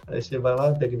 Aí você vai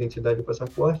lá, pega a identidade do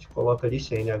passaporte, coloca ali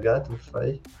CNH, tudo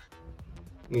faz.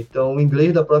 Então, o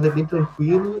inglês da prova é bem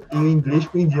tranquilo e o inglês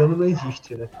com o indiano não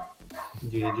existe, né?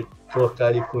 De trocar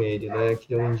ali com ele, né?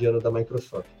 Que é um indiano da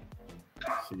Microsoft.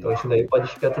 Sim. Então, isso daí pode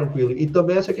ficar tranquilo. E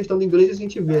também essa questão do inglês a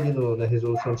gente vê ali na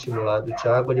resolução de simulado. O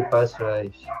Thiago, ele passa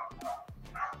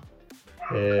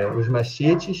os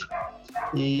macetes.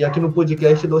 E aqui no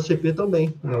podcast do OCP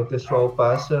também, né? O pessoal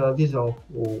passa a visão.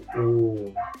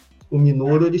 O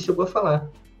Minoru, ele chegou a falar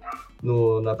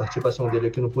na participação dele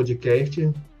aqui no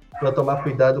podcast, para tomar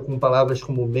cuidado com palavras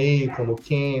como may, como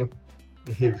can,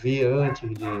 rever antes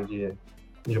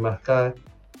de marcar.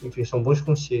 Enfim, são bons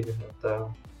conselhos, né? Tá?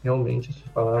 Realmente, essas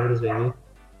palavras aí...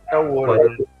 É o ouro,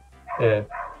 né?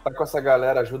 Tá com essa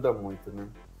galera ajuda muito, né?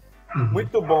 Uhum.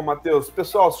 Muito bom, Matheus.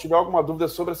 Pessoal, se tiver alguma dúvida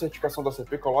sobre a certificação da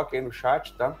OCP, coloque aí no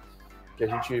chat, tá? Que a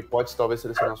gente pode, talvez,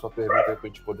 selecionar a sua pergunta aí pra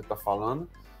gente poder estar falando.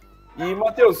 E,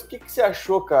 Matheus, o que você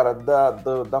achou, cara,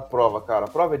 da prova, cara? A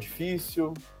prova é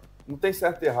difícil... Não tem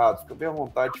certo e errado, fica bem à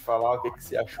vontade de falar o que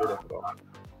você achou da prova.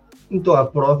 Então, a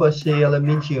prova achei ela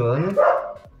mediana.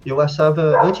 Eu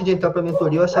achava, antes de entrar para a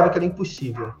mentoria, eu achava que era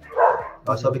impossível.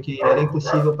 Eu achava que era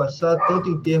impossível passar, tanto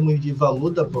em termos de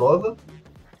valor da prova,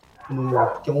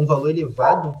 que é um valor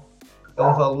elevado, é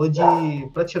um valor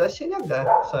para tirar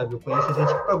CNH, sabe? Eu conheço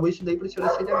gente que pagou isso daí para tirar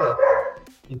CNH.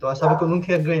 Então, eu achava que eu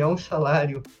nunca ia ganhar um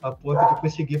salário a ponto de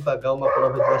conseguir pagar uma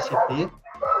prova do OCP.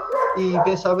 E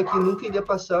pensava que nunca iria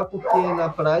passar, porque na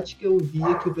prática eu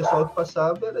via que o pessoal que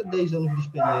passava era 10 anos de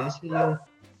experiência e eu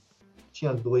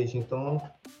tinha 2. Então,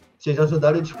 vocês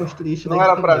ajudaram a desconstruir isso. Não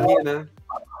era para mim, né?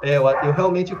 Eu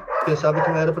realmente pensava que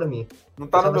não era para mim. Não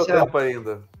tá no meu tempo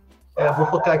ainda. Vou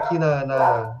focar aqui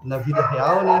na vida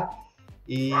real, né?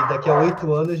 E daqui a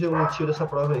 8 anos eu tiro essa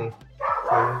prova aí.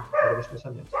 Era o meu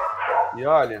pensamento. E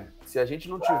olha, se a gente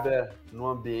não tiver no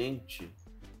ambiente,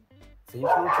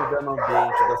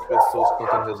 das pessoas que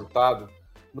estão tendo resultado,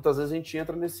 muitas vezes a gente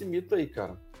entra nesse mito aí,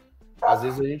 cara. Às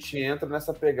vezes a gente entra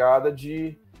nessa pegada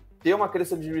de ter uma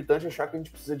crença limitante e achar que a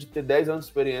gente precisa de ter 10 anos de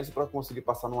experiência para conseguir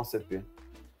passar num OCP.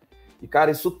 E,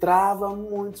 cara, isso trava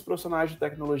muitos profissionais de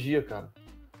tecnologia, cara.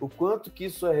 O quanto que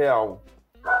isso é real.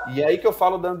 E é aí que eu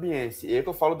falo da ambiência, e é aí que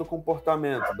eu falo do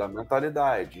comportamento, da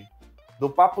mentalidade, do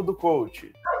papo do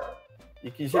coach.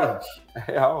 E que, gente, é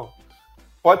real.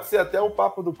 Pode ser até o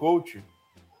papo do coach,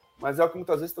 mas é o que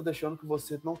muitas vezes está deixando que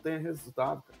você não tenha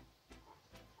resultado, cara.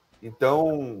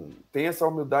 Então, tem essa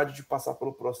humildade de passar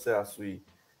pelo processo e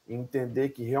entender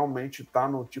que realmente estar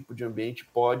no tipo de ambiente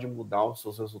pode mudar os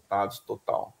seus resultados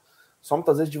total. Só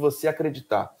muitas vezes de você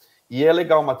acreditar. E é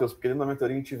legal, Matheus, porque dentro da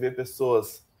mentoria a gente vê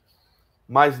pessoas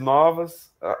mais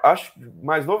novas. Acho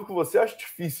mais novo que você, acho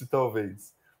difícil,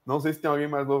 talvez. Não sei se tem alguém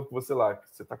mais novo que você lá, que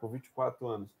você está com 24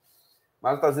 anos.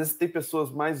 Mas muitas vezes tem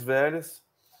pessoas mais velhas.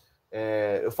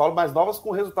 Eu falo mais novas com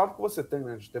o resultado que você tem,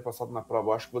 né, de ter passado na prova.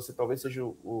 Eu acho que você talvez seja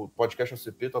o podcast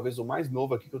OCP, talvez o mais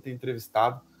novo aqui que eu tenho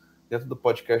entrevistado dentro do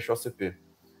podcast OCP.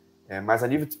 Mas a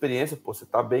nível de experiência, pô, você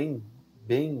está bem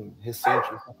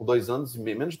recente, né? Com 2 anos,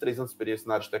 menos de 3 anos de experiência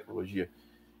na área de tecnologia.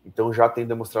 Então já tem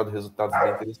demonstrado resultados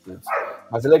bem interessantes.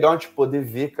 Mas é legal a gente poder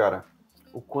ver, cara,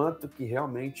 o quanto que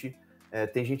realmente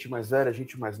tem gente mais velha,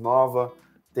 gente mais nova,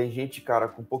 tem gente, cara,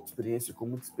 com pouca experiência, com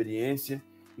muita experiência,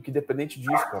 e que independente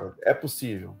disso, cara, é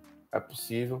possível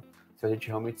se a gente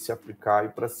realmente se aplicar e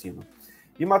ir para cima.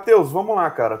 E, Matheus, vamos lá,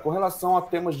 cara, com relação a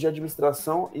temas de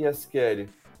administração e SQL,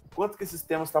 quanto que esses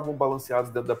temas estavam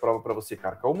balanceados dentro da prova para você,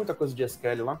 cara? Caiu muita coisa de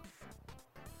SQL lá?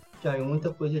 Caiu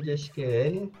muita coisa de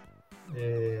SQL.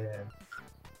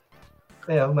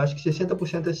 Eu acho que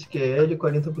 60% SQL e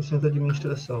 40%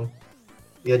 administração.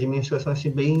 E a administração, assim,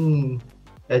 bem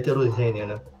heterogênea,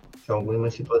 né? Tem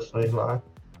algumas situações lá,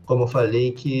 como eu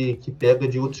falei, que pega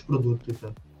de outros produtos,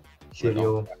 né? Seria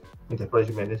o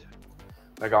Enterprise Manager.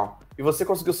 Legal. E você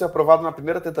conseguiu ser aprovado na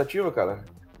primeira tentativa, cara?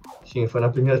 Sim, foi na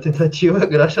primeira tentativa,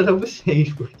 graças a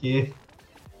vocês, porque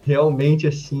realmente,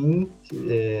 assim,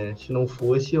 se não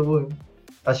fosse,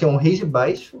 assim, é um raise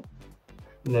baixo,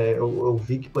 né? Eu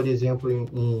vi que, por exemplo,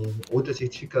 em outras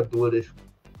certificadoras,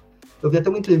 eu vi até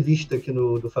uma entrevista aqui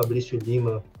do Fabrício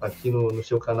Lima, aqui no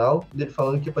seu canal, dele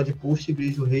falando que para de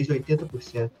Postgres o raise é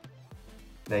 80%.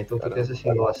 Né? Então, tu pensa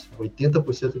assim, nossa,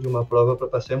 80% de uma prova para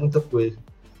passar é muita coisa.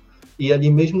 E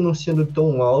ali, mesmo não sendo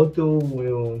tão alto,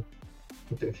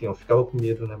 enfim, eu ficava com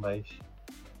medo, né? Mas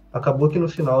acabou que no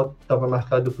final estava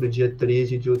marcado para o dia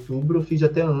 13 de outubro, eu fiz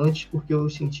até antes porque eu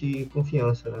senti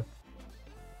confiança, né?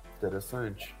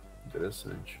 Interessante.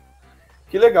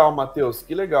 Que legal, Matheus,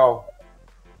 que legal.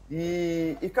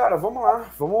 E, cara, vamos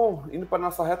lá, vamos indo para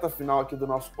nossa reta final aqui do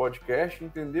nosso podcast,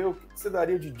 entendeu? O que você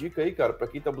daria de dica aí, cara, para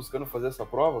quem está buscando fazer essa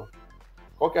prova?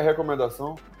 Qual que é a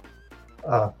recomendação?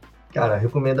 Cara, a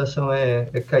recomendação é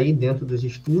cair dentro dos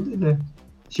estudos, né?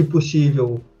 Se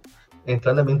possível,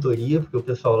 entrar na mentoria, porque o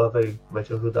pessoal lá vai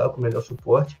te ajudar com o melhor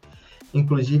suporte.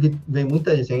 Inclusive, vem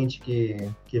muita gente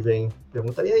que vem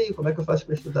perguntar, e aí, como é que eu faço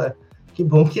para estudar? Que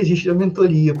bom que existe a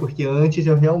mentoria, porque antes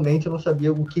eu realmente não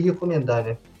sabia o que recomendar,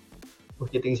 né?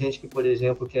 Porque tem gente que, por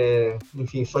exemplo, quer,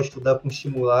 enfim, só estudar com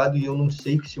simulado e eu não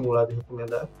sei que simulado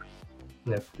recomendar,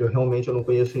 né? Porque eu realmente não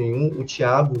conheço nenhum. O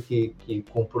Thiago, que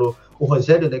comprou, o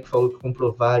Rogério, né, que falou que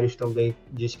comprou vários também,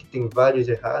 disse que tem vários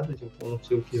errados, então não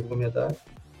sei o que recomendar.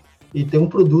 E tem um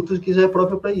produto que já é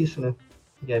próprio para isso, né?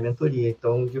 Que é a mentoria.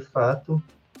 Então, de fato,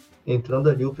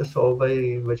 entrando ali, o pessoal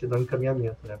vai te dar um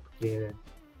encaminhamento, né? Porque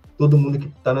todo mundo que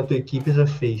está na tua equipe já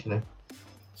fez, né?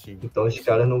 Sim, então, os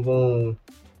caras não vão,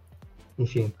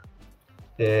 enfim,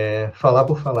 falar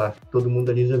por falar. Todo mundo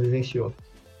ali já vivenciou.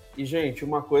 E, gente,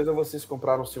 uma coisa é vocês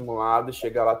comprarem um simulado e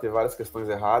chegar lá a ter várias questões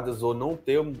erradas ou não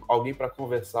ter alguém para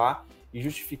conversar e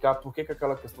justificar por que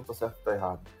aquela questão está certa ou está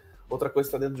errada. Outra coisa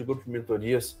está dentro de grupo de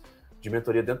mentoria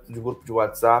dentro de grupo de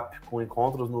WhatsApp, com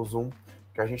encontros no Zoom,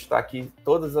 que a gente está aqui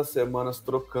todas as semanas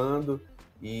trocando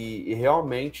e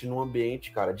realmente num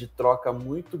ambiente, cara, de troca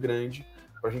muito grande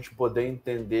para a gente poder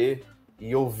entender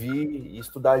e ouvir e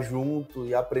estudar junto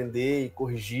e aprender e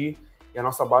corrigir. E a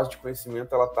nossa base de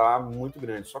conhecimento, ela está muito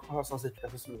grande. Só com relação à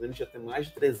certificação, se não me engano, a gente já tem mais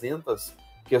de 300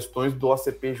 questões do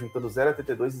OCP, juntando 0 a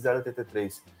TT2 e 0 a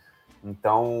TT3.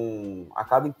 Então, a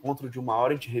cada encontro de 1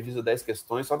 hora, a gente revisa 10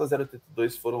 questões. Só da 0 a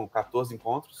TT2 foram 14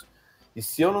 encontros. E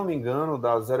se eu não me engano,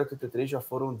 da 0 a TT3 já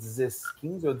foram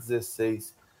 15 ou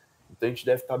 16. Então, a gente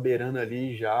deve estar beirando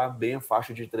ali já bem a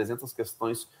faixa de 300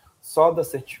 questões só da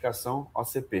certificação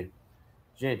OCP.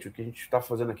 Gente, o que a gente está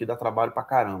fazendo aqui dá trabalho pra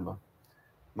caramba.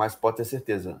 Mas pode ter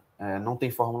certeza, não tem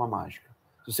fórmula mágica.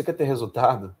 Se você quer ter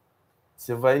resultado,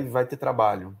 você vai ter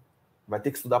trabalho. Vai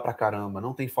ter que estudar pra caramba,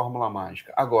 não tem fórmula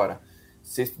mágica. Agora,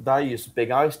 se você estudar isso,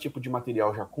 pegar esse tipo de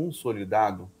material já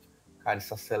consolidado, cara,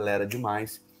 isso acelera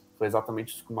demais. Foi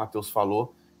exatamente isso que o Matheus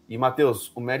falou. E,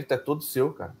 Matheus, o mérito é todo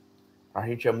seu, cara. A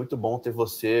gente é muito bom ter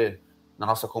você na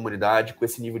nossa comunidade, com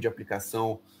esse nível de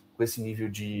aplicação, com esse nível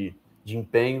de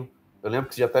empenho. Eu lembro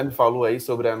que você já até me falou aí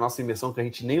sobre a nossa imersão, que a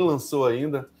gente nem lançou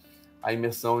ainda, a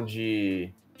imersão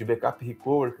de Backup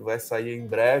Recover, que vai sair em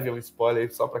breve, é um spoiler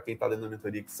aí só para quem está dentro da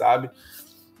mentoria que sabe,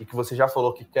 e que você já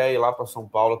falou que quer ir lá para São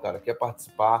Paulo, cara, quer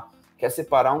participar, quer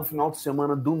separar um final de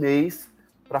semana do mês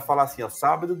para falar assim, ó,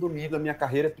 sábado e domingo a minha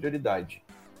carreira é prioridade.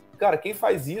 Cara, quem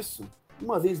faz isso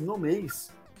uma vez no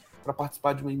mês para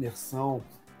participar de uma imersão,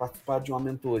 participar de uma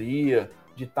mentoria,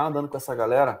 de estar andando com essa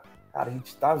galera, cara, a gente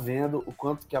está vendo o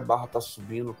quanto que a barra está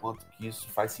subindo, o quanto que isso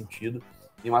faz sentido.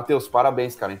 E, Matheus,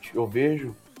 parabéns, cara. Eu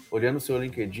vejo, olhando o seu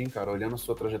LinkedIn, cara, olhando a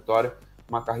sua trajetória,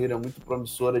 uma carreira muito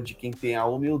promissora de quem tem a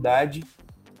humildade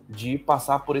de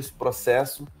passar por esse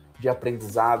processo de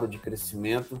aprendizado, de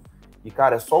crescimento. E,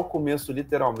 cara, é só o começo,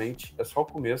 literalmente, é só o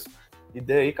começo. E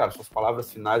dê aí, cara, suas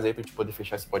palavras finais aí para a gente poder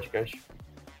fechar esse podcast.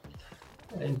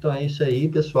 Então é isso aí,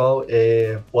 pessoal.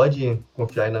 Pode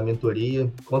confiar aí na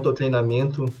mentoria. Quanto ao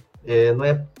treinamento, não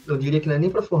é, eu diria que não é nem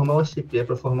para formar o OCP, é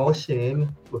para formar o OCM,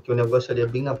 porque o negócio ali é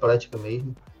bem na prática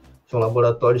mesmo. São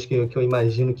laboratórios que eu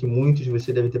imagino que muitos de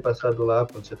você deve ter passado lá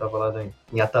quando você estava lá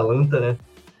em Atalanta, né?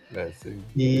 Sim.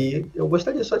 E eu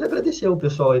gostaria só de agradecer ao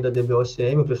pessoal aí da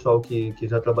DBOCM, o pessoal que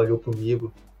já trabalhou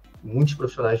comigo. Muitos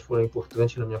profissionais foram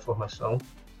importantes na minha formação.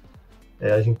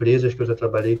 As empresas que eu já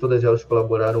trabalhei, todas elas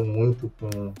colaboraram muito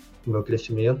com o meu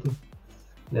crescimento,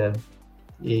 né?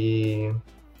 E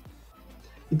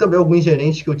também alguns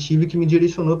gerentes que eu tive que me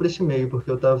direcionou para esse meio, porque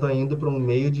eu estava indo para um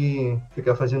meio de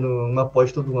ficar fazendo uma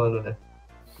pós todo ano, né?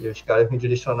 E os caras me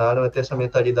direcionaram até essa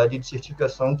mentalidade de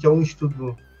certificação, que é um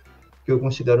estudo que eu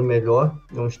considero melhor,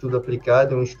 é um estudo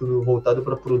aplicado, é um estudo voltado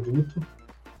para produto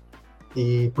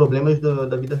e problemas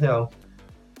da vida real.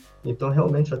 Então,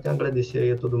 realmente, só tenho a agradecer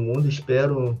aí a todo mundo,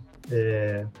 espero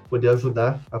poder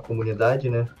ajudar a comunidade,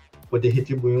 né? Poder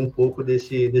retribuir um pouco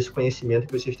desse conhecimento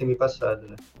que vocês têm me passado,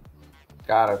 né?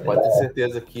 Cara, pode ter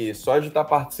certeza que só de estar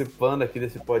participando aqui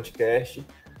desse podcast,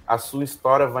 a sua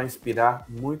história vai inspirar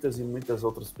muitas e muitas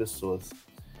outras pessoas.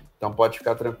 Então pode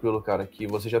ficar tranquilo, cara, que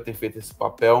você já tem feito esse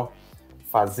papel,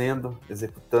 fazendo,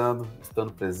 executando,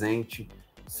 estando presente,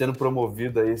 sendo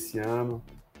promovido a esse ano,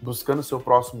 buscando o seu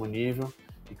próximo nível.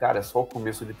 E, cara, é só o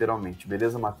começo, literalmente.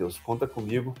 Beleza, Matheus? Conta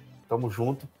comigo, tamo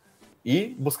junto. E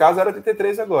buscar a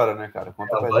 083 agora, né, cara?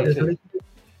 Conta com a gente aí.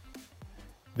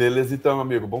 Beleza, então, meu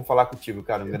amigo. Bom falar contigo,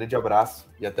 cara. Um grande abraço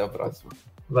e até a próxima.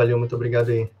 Valeu, muito obrigado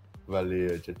aí.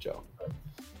 Valeu, tchau, tchau.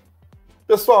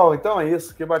 Pessoal, então é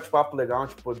isso. Que bate-papo legal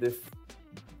de poder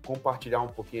compartilhar um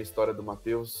pouquinho a história do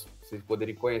Matheus, vocês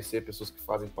poderem conhecer pessoas que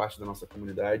fazem parte da nossa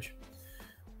comunidade.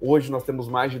 Hoje nós temos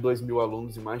mais de 2.000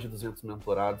 alunos e mais de 200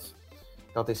 mentorados.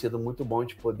 Então tem sido muito bom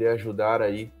de poder ajudar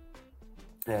aí,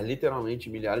 literalmente,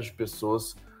 milhares de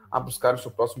pessoas a buscar o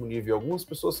seu próximo nível. Algumas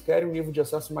pessoas querem um nível de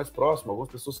acesso mais próximo, algumas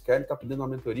pessoas querem estar pedindo uma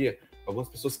mentoria, algumas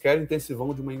pessoas querem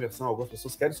intensivão de uma imersão, algumas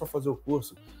pessoas querem só fazer o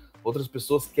curso, outras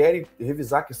pessoas querem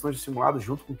revisar questões de simulado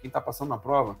junto com quem está passando na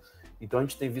prova. Então a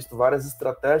gente tem visto várias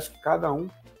estratégias, que cada um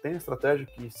tem a estratégia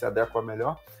que se adequa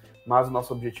melhor, mas o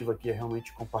nosso objetivo aqui é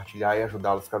realmente compartilhar e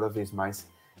ajudá-los cada vez mais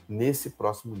nesse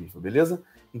próximo nível, beleza?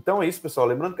 Então é isso, pessoal.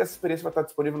 Lembrando que essa experiência vai estar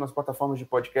disponível nas plataformas de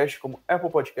podcast, como Apple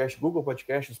Podcast, Google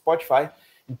Podcast, Spotify.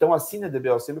 Então assine a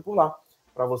DBL sempre por lá,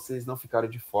 para vocês não ficarem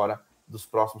de fora dos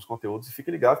próximos conteúdos. E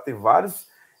fique ligado, tem vários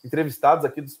entrevistados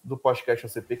aqui do podcast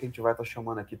OCP que a gente vai estar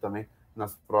chamando aqui também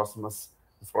nos próximos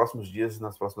dias e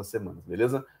nas próximas semanas,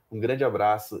 beleza? Um grande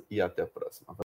abraço e até a próxima.